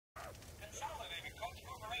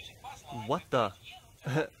What the?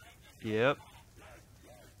 Yep.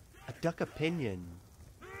 A duck opinion.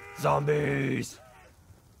 Zombies!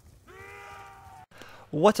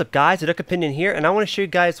 What's up guys, a Duck Opinion here, and I want to show you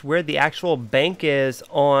guys where the actual bank is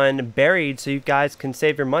on Buried so you guys can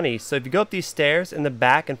save your money. So if you go up these stairs in the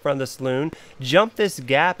back in front of the saloon, jump this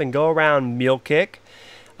gap and go around Mule Kick.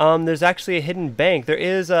 There's actually a hidden bank. There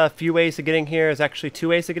is a few ways of getting here. There's actually two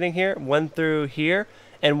ways of getting here. One through here,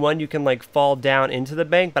 and one you can like fall down into the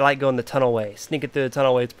bank, but I like going the tunnel way. Sneak it through the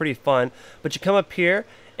tunnel way, it's pretty fun. But you come up here,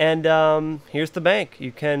 and here's the bank.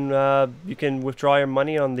 You can withdraw your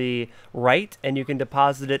money on the right, and you can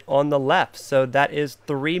deposit it on the left. So that is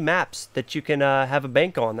 3 maps that you can have a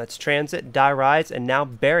bank on. That's Transit, Die Rise, and now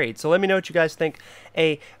Buried. So let me know what you guys think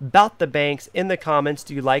about the banks in the comments.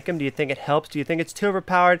 Do you like them? Do you think it helps? Do you think it's too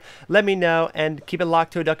overpowered? Let me know, and keep it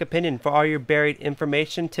locked to a Duck Opinion for all your Buried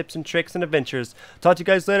information, tips and tricks, and adventures. Talk to you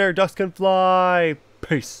guys later. Ducks can fly.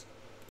 Peace.